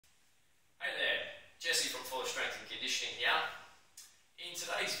Strength and Conditioning here. In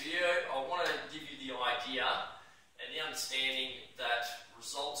today's video, I want to give you the idea and the understanding that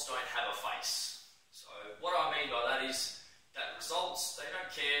results don't have a face. So what I mean by that is that results, they don't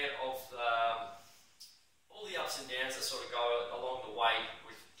care of all the ups and downs that sort of go along the way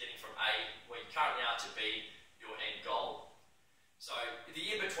with getting from A, where you currently are, to B, your end goal. So the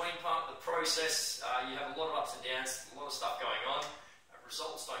in-between part, the process, you have a lot of ups and downs, a lot of stuff going on.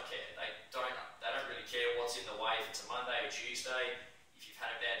 Results don't care. They don't really care what's in the way. If it's a Monday or Tuesday, if you've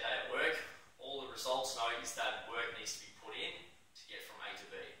had a bad day at work, all the results know is that work needs to be put in to get from A to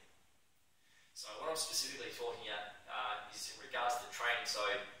B. So what I'm specifically talking at is in regards to training. So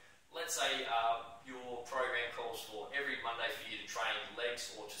let's say your program calls for every Monday for you to train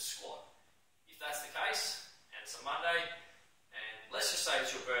legs or to squat. If that's the case, and it's a Monday, and let's just say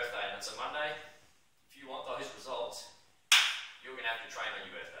it's your birthday and it's a Monday, if you want those results, you're going to have to train on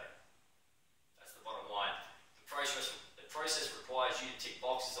your birthday. That's the bottom line. The process requires you to tick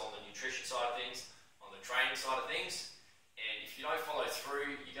boxes on the nutrition side of things, on the training side of things, and if you don't follow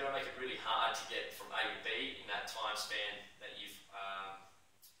through, you're going to make it really hard to get from A to B in that time span that you've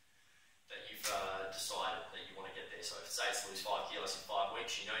decided that you want to get there. So if say it's lose 5 kilos in 5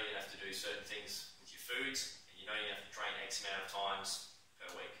 weeks, you know you're going to have to do certain things with your foods, and you know you have to train X amount of times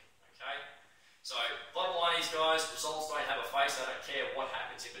per week. Okay? So bottom line is, guys, results don't have a face. They don't care what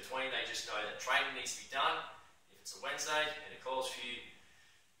happens in between. They just know that training needs to be done. If it's a Wednesday and it calls for you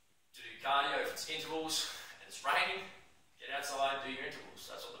to do cardio, if it's intervals and it's raining, get outside and do your intervals.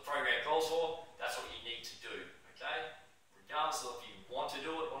 That's what the program calls for. That's what you need to do. Okay? Regardless of if you want to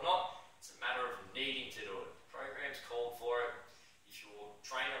do it or not, it's a matter of needing to do it. The program's called for it. If your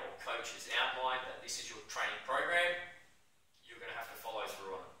trainer or coach has outlined that this is your training program, you're going to have to follow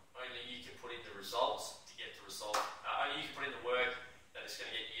through on it. Only you can put in the results to get the result. Only you can put in the work that is going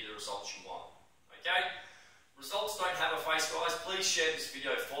to get you the results you want. Okay? Results don't have a face, guys. Please share this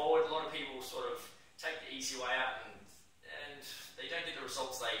video forward. A lot of people sort of take the easy way out and they don't get the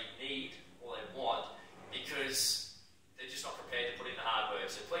results they need or they want because they're just not prepared to put in the hard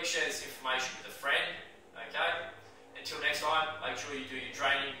work. So please share this information with a friend. Okay? Until next time, make sure you do your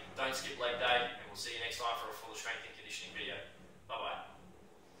training. Don't skip leg day, and we'll see you next time for a Fulla strength and conditioning video. Bye-bye.